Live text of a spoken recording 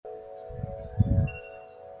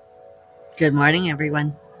Good morning,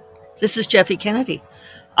 everyone. This is Jeffe Kennedy,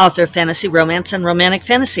 author of fantasy romance and romantic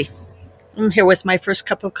fantasy. I'm here with my first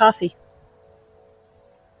cup of coffee,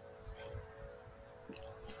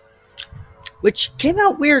 which came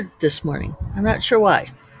out weird this morning. I'm not sure why.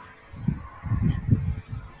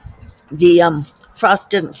 The froth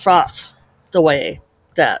didn't froth the way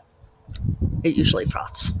that it usually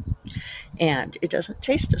froths, and it doesn't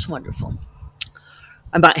taste as wonderful.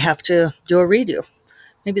 I might have to do a redo.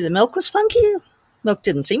 Maybe the milk was funky. Milk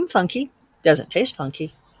didn't seem funky. Doesn't taste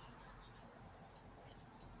funky.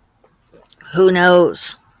 Who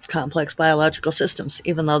knows? Complex biological systems,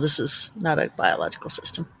 even though this is not a biological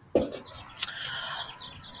system.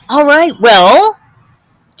 All right, well,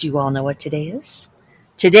 do you all know what today is?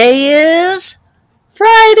 Today is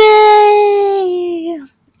Friday,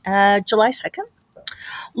 July 2nd.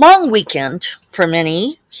 Long weekend for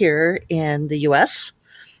many here in the U.S.,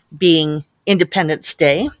 being Independence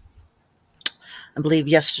Day. I believe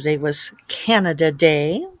yesterday was Canada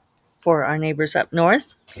Day for our neighbors up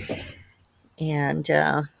north. And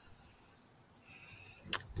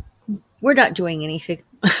we're not doing anything.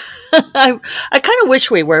 I kind of wish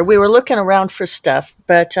we were. We were looking around for stuff,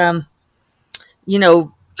 but,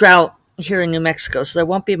 drought here in New Mexico, so there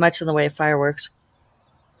won't be much in the way of fireworks.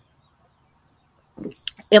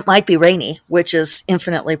 It might be rainy, which is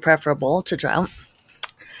infinitely preferable to drought.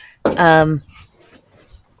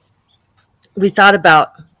 We thought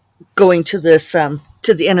about going to this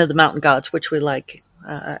to the Inn of the Mountain Gods, which we like,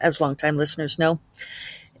 as longtime listeners know,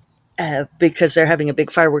 because they're having a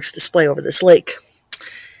big fireworks display over this lake.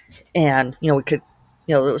 And, we could,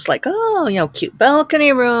 it was like, cute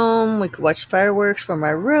balcony room. We could watch the fireworks from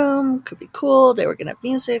our room. Could be cool. They were going to have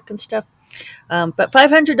music and stuff. But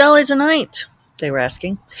 $500 a night, they were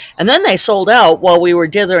asking. And then they sold out while we were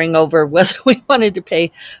dithering over whether we wanted to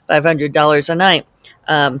pay $500 a night.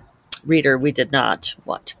 Reader, we did not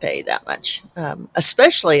want to pay that much,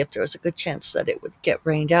 especially if there was a good chance that it would get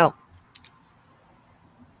rained out.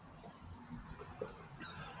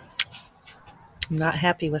 I'm not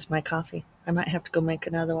happy with my coffee. I might have to go make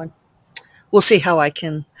another one. We'll see how I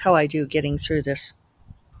do getting through this.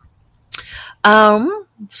 Thank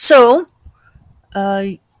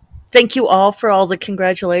you all for all the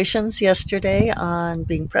congratulations yesterday on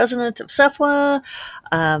being president of SFWA.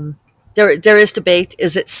 There is debate.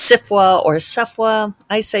 Is it SIFWA or SFWA?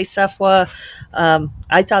 I say SFWA.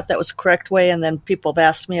 I thought that was the correct way, and then people have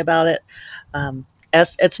asked me about it.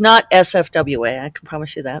 It's not SFWA, I can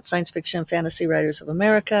promise you that. Science Fiction Fantasy Writers of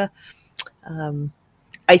America.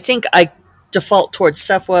 I think I default towards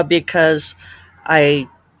SFWA because I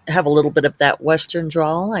have a little bit of that Western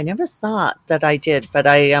drawl. I never thought that I did, but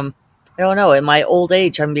I don't know. In my old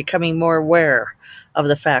age, I'm becoming more aware of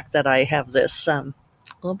the fact that I have this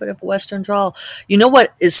little bit of a Western drawl. You know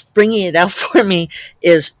what is bringing it out for me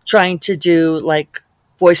is trying to do like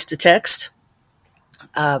voice to text.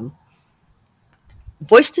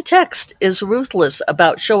 Voice to text is ruthless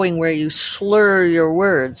about showing where you slur your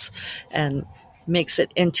words and makes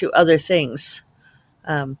it into other things.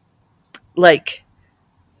 Like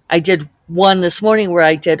I did one this morning where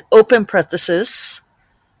I did open parenthesis,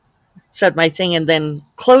 said my thing, and then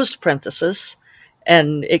closed parenthesis,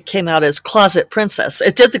 and it came out as closet princess.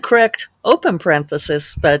 It did the correct open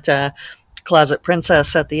parenthesis, but closet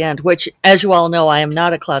princess at the end, which, as you all know, I am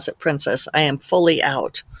not a closet princess. I am fully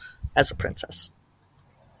out as a princess.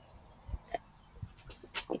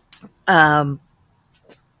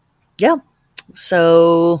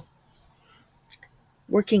 So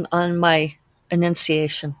working on my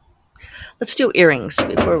enunciation. Let's do earrings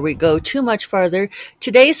before we go too much farther.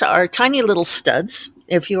 Today's are tiny little studs.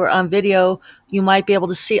 If you are on video, you might be able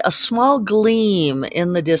to see a small gleam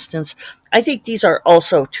in the distance. I think these are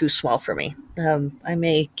also too small for me. I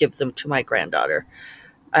may give them to my granddaughter.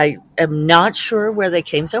 I am not sure where they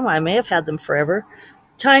came from. I may have had them forever.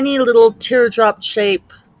 Tiny little teardrop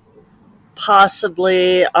shape,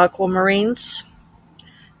 possibly aquamarines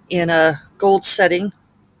in a gold setting.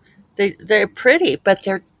 They're pretty, but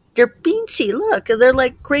they're beansy. Look, they're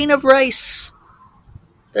like grain of rice.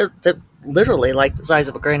 They're literally like the size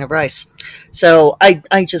of a grain of rice. So I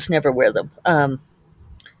just never wear them. I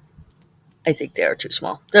think they are too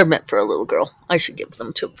small. They're meant for a little girl. I should give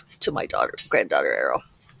them to my granddaughter Arrow.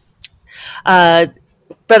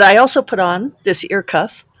 But I also put on this ear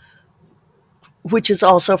cuff, which is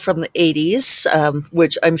also from the 80s,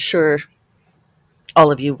 which I'm sure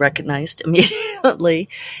all of you recognized immediately.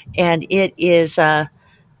 And it is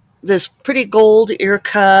this pretty gold ear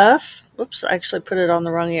cuff. Oops, I actually put it on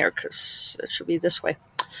the wrong ear because it should be this way.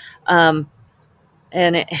 And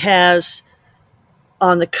it has,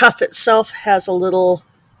 on the cuff itself, has a little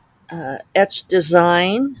etched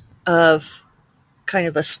design of kind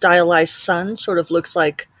of a stylized sun, sort of looks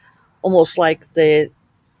like almost like the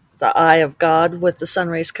eye of God with the sun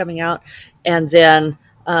rays coming out, and then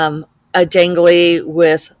a dangly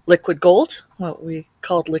with liquid gold, what we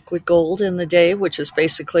called liquid gold in the day, which is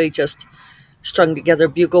basically just strung together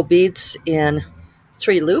bugle beads in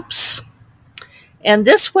 3 loops. And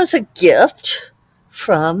this was a gift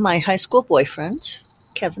from my high school boyfriend,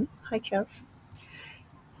 Kevin. Hi, Kev.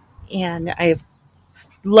 And I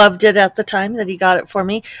loved it at the time that he got it for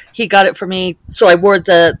me. He got it for me. So I wore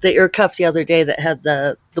the ear cuff the other day that had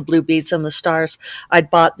the blue beads and the stars.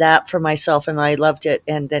 I'd bought that for myself and I loved it.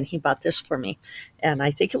 And then he bought this for me. And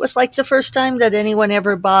I think it was like the first time that anyone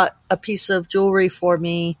ever bought a piece of jewelry for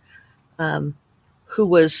me, who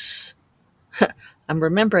was, I'm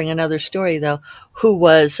remembering another story though, who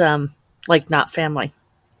was, like not family.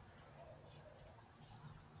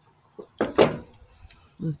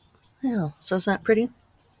 Yeah. So is that pretty?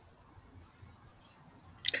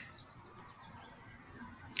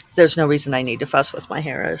 There's no reason I need to fuss with my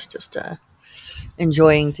hair. I was just,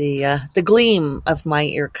 enjoying the gleam of my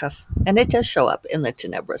ear cuff, and it does show up in the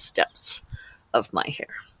tenebrous depths of my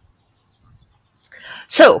hair.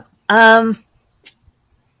 So, the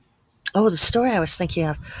story I was thinking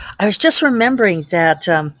of, I was just remembering that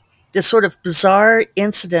this sort of bizarre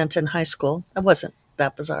incident in high school. It wasn't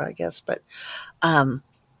that bizarre, I guess, but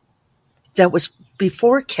that was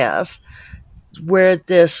before Kev, where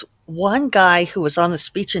this one guy who was on the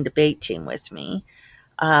speech and debate team with me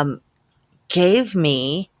gave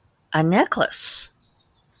me a necklace,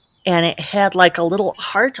 and it had like a little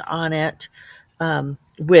heart on it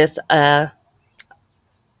with a,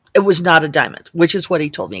 it was not a diamond, which is what he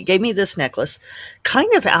told me. He gave me this necklace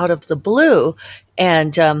kind of out of the blue.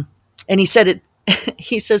 And he said it,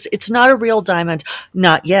 he says, it's not a real diamond,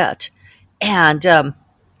 not yet. And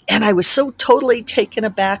I was so totally taken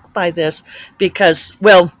aback by this because,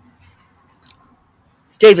 well,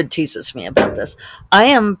 David teases me about this. I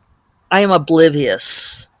am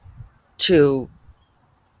oblivious to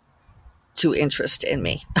interest in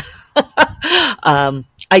me.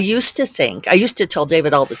 I used to think, I used to tell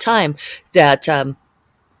David all the time that,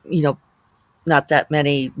 you know, not that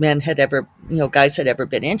many men had ever, guys had ever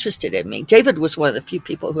been interested in me. David was one of the few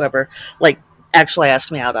people who ever, like, actually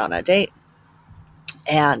asked me out on a date.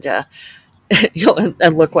 And,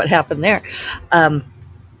 and look what happened there.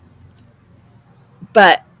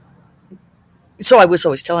 But, so I was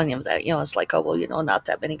always telling him that, it's like, oh, well, not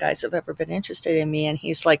that many guys have ever been interested in me. And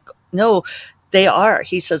he's like, no, they are.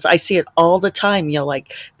 He says, I see it all the time.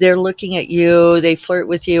 Like they're looking at you, they flirt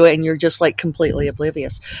with you, and you're just like completely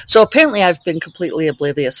oblivious. So apparently I've been completely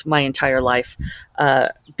oblivious my entire life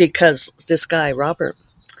because this guy, Robert,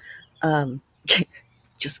 um,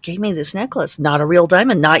 just gave me this necklace, not a real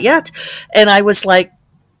diamond, not yet. And I was like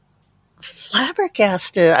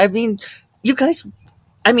flabbergasted. I mean, you guys,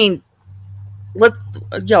 I mean, let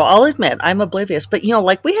I'll admit I'm oblivious, but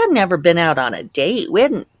like we had never been out on a date. We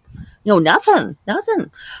hadn't, nothing.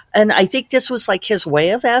 And I think this was like his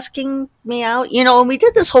way of asking me out, and we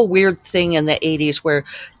did this whole weird thing in the 80s where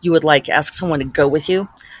you would like ask someone to go with you.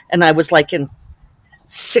 And I was like in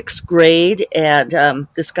 6th grade, and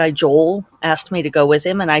this guy Joel asked me to go with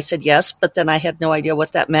him, and I said yes, but then I had no idea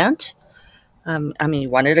what that meant. I mean, you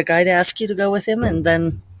wanted a guy to ask you to go with him, and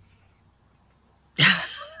then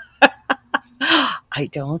I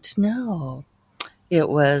don't know. It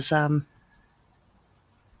was, I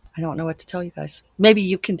don't know what to tell you guys. Maybe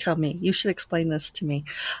you can tell me. You should explain this to me.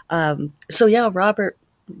 So yeah, Robert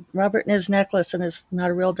and his necklace, and his not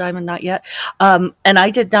a real diamond, not yet. And I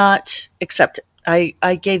did not accept it.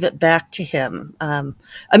 I gave it back to him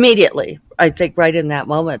immediately. I think right in that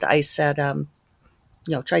moment, I said,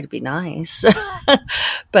 try to be nice.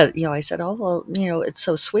 But, I said, oh, well, it's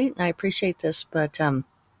so sweet and I appreciate this, but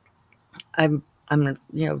I'm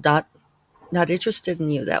not interested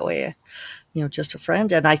in you that way. Just a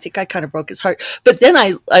friend. And I think I kind of broke his heart. But then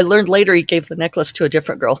I learned later he gave the necklace to a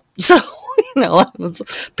different girl. So,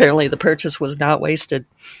 apparently the purchase was not wasted.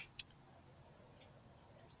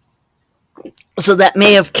 So that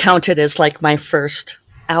may have counted as like my first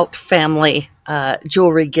out family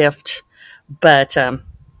jewelry gift. But,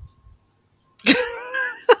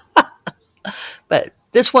 but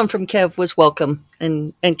this one from Kev was welcome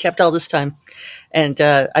and kept all this time. And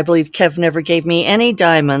I believe Kev never gave me any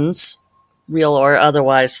diamonds, real or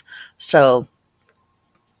otherwise. So,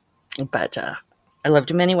 but I loved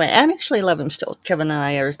him anyway. And actually love him still. Kevin and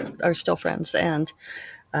I are still friends. And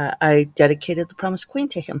I dedicated The Promised Queen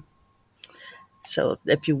to him. So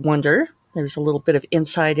if you wonder, there's a little bit of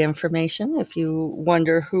inside information. If you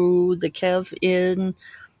wonder who the Kev in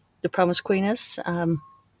the Promised Queen is.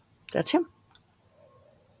 That's him.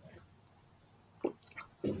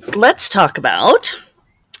 Let's talk about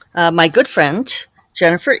my good friend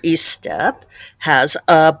Jennifer Eastep has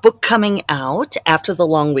a book coming out after the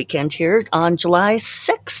long weekend here on July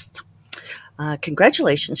 6th.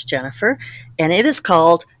 Congratulations, Jennifer. And it is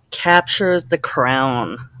called Capture the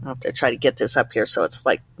Crown. I'll have to try to get this up here so it's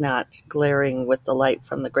like not glaring with the light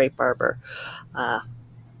from the Great Barber.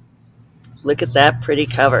 Look at that pretty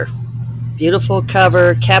cover. Beautiful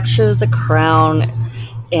cover, Capture the Crown.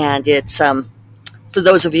 And it's, for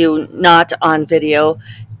those of you not on video,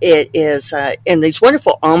 it is in these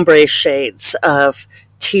wonderful ombre shades of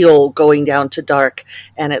teal going down to dark.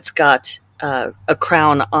 And it's got a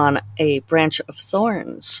crown on a branch of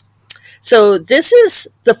thorns. So this is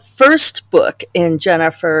the first book in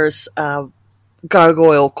Jennifer's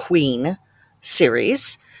Gargoyle Queen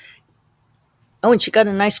series. Oh, and she got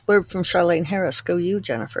a nice blurb from Charlaine Harris. Go you,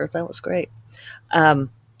 Jennifer. That was great.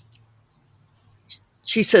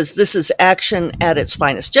 She says this is action at its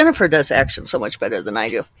finest. Jennifer does action so much better than I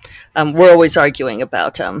do. We're always arguing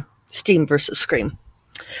about Steam versus Scream.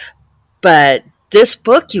 But this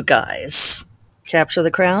book, you guys, Capture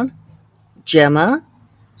the Crown, Gemma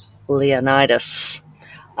Leonidas.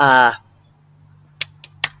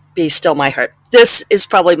 Be Still My Heart. This is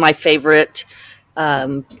probably my favorite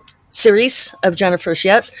series of Jennifer's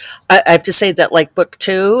yet. I have to say that like book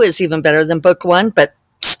 2 is even better than book 1, but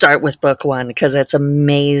start with book 1 because it's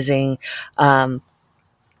amazing. It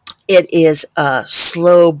is a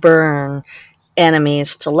slow burn,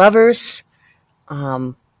 enemies to lovers.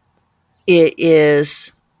 It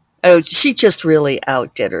is... Oh, she just really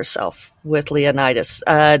outdid herself with Leonidas.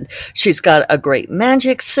 She's got a great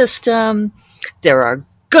magic system. There are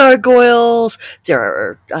gargoyles. There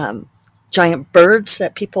are giant birds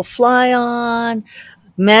that people fly on.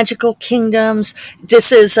 Magical kingdoms.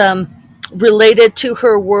 This is related to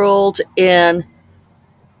her world in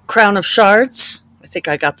Crown of Shards. I think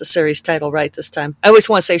I got the series title right this time. I always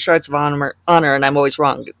want to say Shards of Honor, and I'm always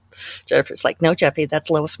wrong. Jennifer's like, no, Jeffy, that's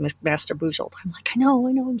Lois Master Bujold. I'm like, I know,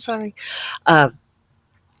 I'm sorry.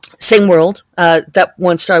 Same world. That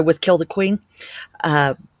one started with Kill the Queen.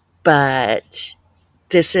 But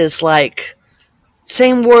this is like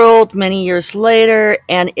same world many years later,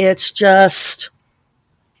 and it's just,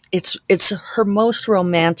 it's her most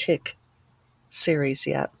romantic series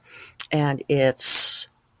yet. And it's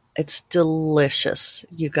delicious,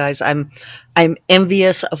 you guys. I'm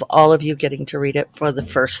envious of all of you getting to read it for the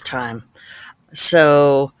first time.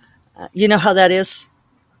 So, you know how that is?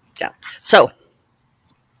 Yeah. So,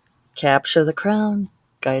 Capture the Crown.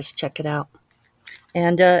 Guys, check it out.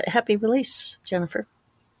 And happy release, Jennifer.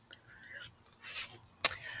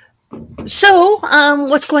 So,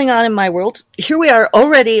 what's going on in my world? Here we are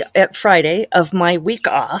already at Friday of my week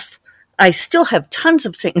off. I still have tons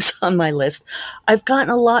of things on my list. I've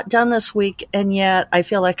gotten a lot done this week, and yet I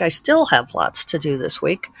feel like I still have lots to do this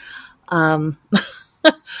week. So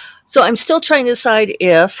I'm still trying to decide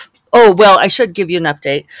if... Oh, well, I should give you an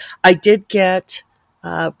update. I did get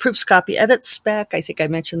proofs, copy, edits back. I think I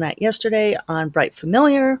mentioned that yesterday on Bright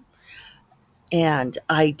Familiar. And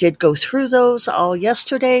I did go through those all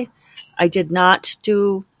yesterday. I did not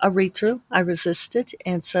do a read-through. I resisted.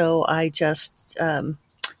 And so I just...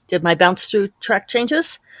 did my bounce through track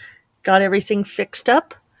changes, got everything fixed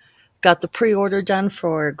up, got the pre-order done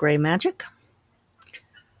for Gray Magic.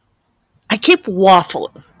 I keep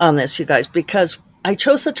waffling on this, you guys, because I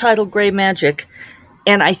chose the title Gray Magic,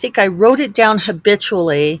 and I think I wrote it down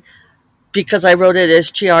habitually because I wrote it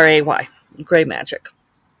as Gray, Gray Magic.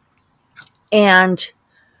 And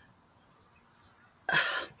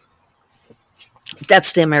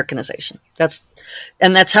that's the Americanization.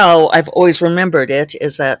 That's how I've always remembered it,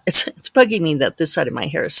 is that it's bugging me that this side of my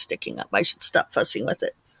hair is sticking up. I should stop fussing with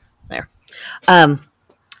it. There.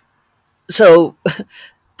 So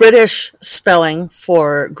British spelling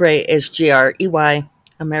for gray is Grey,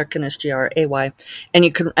 American is Gray,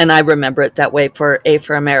 and I remember it that way for A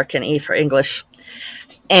for American, E for English.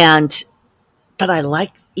 But I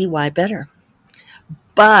like EY better.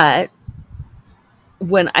 But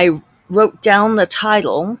when I wrote down the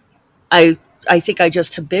title, I think I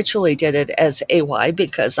just habitually did it as AY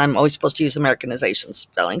because I'm always supposed to use Americanization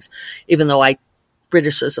spellings, even though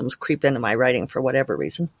Britishisms creep into my writing for whatever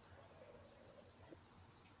reason.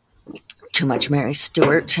 Too much Mary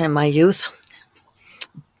Stuart in my youth.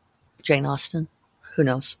 Jane Austen. Who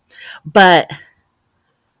knows? But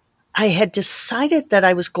I had decided that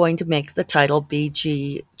I was going to make the title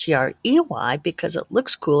Grey because it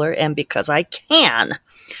looks cooler and because I can.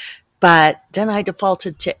 But then I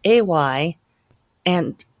defaulted to AY,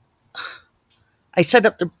 and I set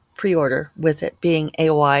up the pre-order with it being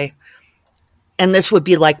AOI. And this would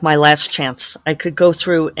be like my last chance. I could go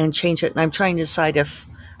through and change it. And I'm trying to decide if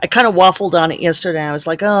I kind of waffled on it yesterday. I was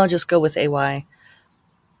like, oh, I'll just go with AY.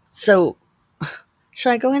 So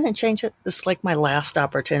should I go in and change it? This is like my last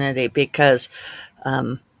opportunity because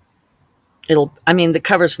the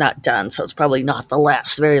cover's not done, so it's probably not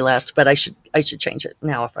the very last, but I should change it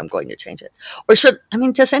now if I'm going to change it. Or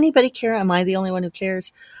does anybody care? Am I the only one who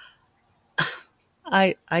cares?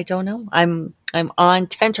 I don't know. I'm on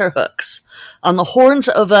tenterhooks, on the horns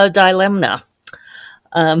of a dilemma.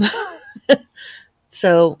 Um,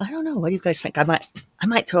 so I don't know. What do you guys think? I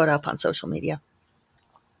might throw it up on social media.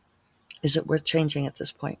 Is it worth changing at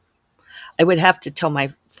this point? I would have to tell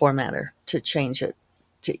my formatter to change it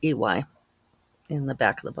to EY in the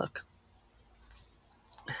back of the book.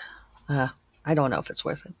 I don't know if it's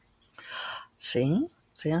worth it. See,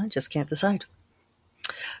 I just can't decide.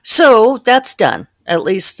 So that's done. At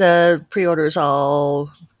least the pre-orders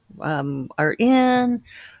all are in.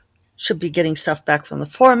 Should be getting stuff back from the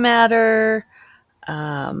formatter.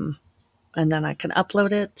 And then I can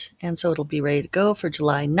upload it. And so it'll be ready to go for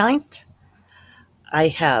July 9th. I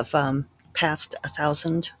have passed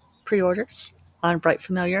 1,000 pre-orders on Bright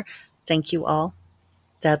Familiar. Thank you all.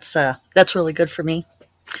 That's really good for me.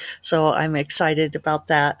 So I'm excited about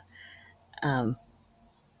that. I've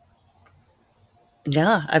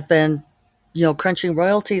been, crunching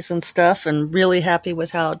royalties and stuff and really happy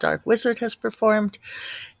with how Dark Wizard has performed.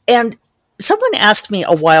 And someone asked me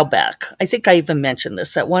a while back, I think I even mentioned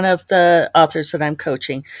this, that one of the authors that I'm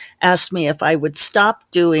coaching asked me if I would stop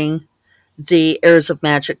doing the Heirs of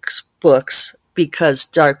Magic books because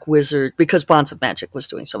Bonds of Magic was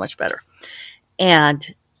doing so much better.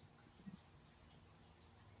 And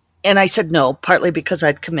I said no, partly because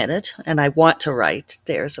I'd committed and I want to write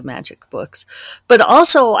the Heirs of Magic books. But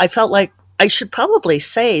also I felt like I should probably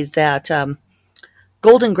say that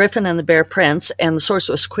Golden Griffin and the Bear Prince and the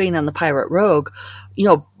Sorceress Queen and the Pirate Rogue,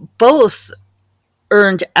 both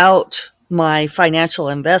earned out my financial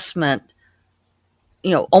investment,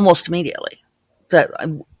 almost immediately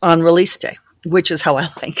on release day, which is how I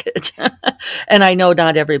like it. And I know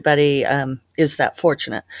not everybody is that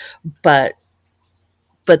fortunate, but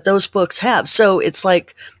those books have. So it's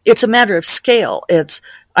like, it's a matter of scale.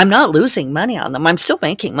 I'm not losing money on them. I'm still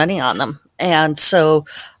making money on them. And so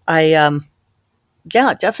I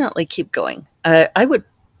definitely keep going. I was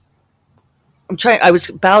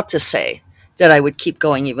about to say that I would keep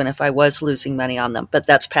going even if I was losing money on them, but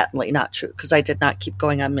that's patently not true because I did not keep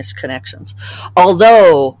going on Misconnections.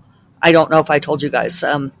 Although, I don't know if I told you guys,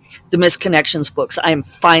 the Misconnections books, I'm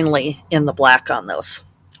finally in the black on those.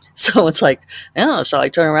 So it's like, shall I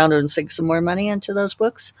turn around and sink some more money into those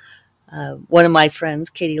books? One of my friends,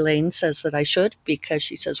 Katie Lane, says that I should because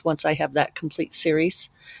she says once I have that complete series,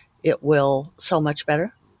 it will sell much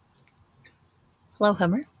better. Hello,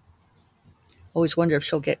 Hummer. Always wonder if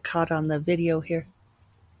she'll get caught on the video here.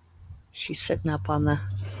 She's sitting up on the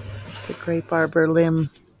grape arbor limb.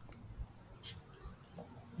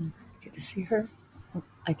 Get to see her?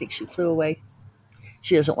 I think she flew away.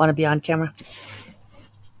 She doesn't want to be on camera.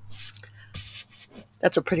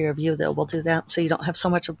 That's a prettier view, though. We'll do that so you don't have so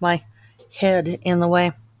much of my head in the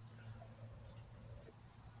way.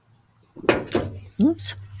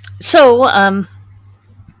 Oops. So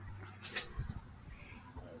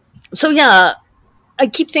yeah, I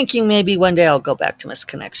keep thinking maybe one day I'll go back to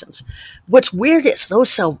Misconnections. What's weird is those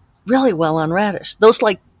sell really well on Radish. Those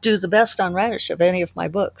do the best on Radish of any of my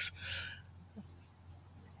books.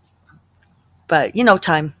 But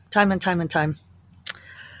time and time.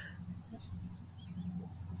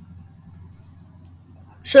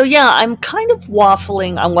 So yeah, I'm kind of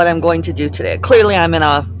waffling on what I'm going to do today. Clearly I'm in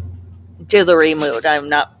a dithery mood. I'm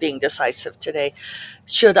not being decisive today.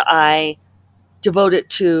 Should I devote it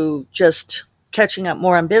to just catching up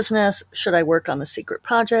more on business? Should I work on the secret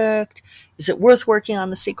project? Is it worth working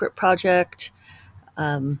on the secret project?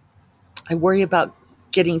 I worry about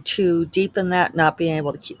getting too deep in that, not being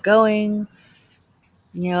able to keep going.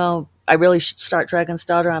 I really should start Dragon's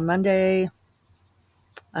Daughter on Monday.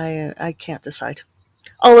 I can't decide.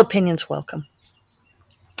 All opinions welcome.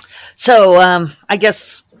 So I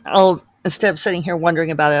guess instead of sitting here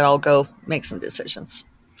wondering about it, I'll go make some decisions.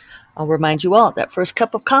 I'll remind you all that First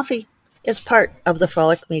Cup of Coffee is part of the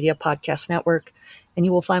Frolic Media Podcast Network, and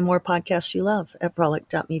you will find more podcasts you love at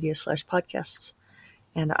frolic.media/podcasts.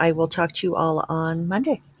 And I will talk to you all on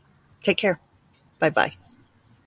Monday. Take care. Bye-bye.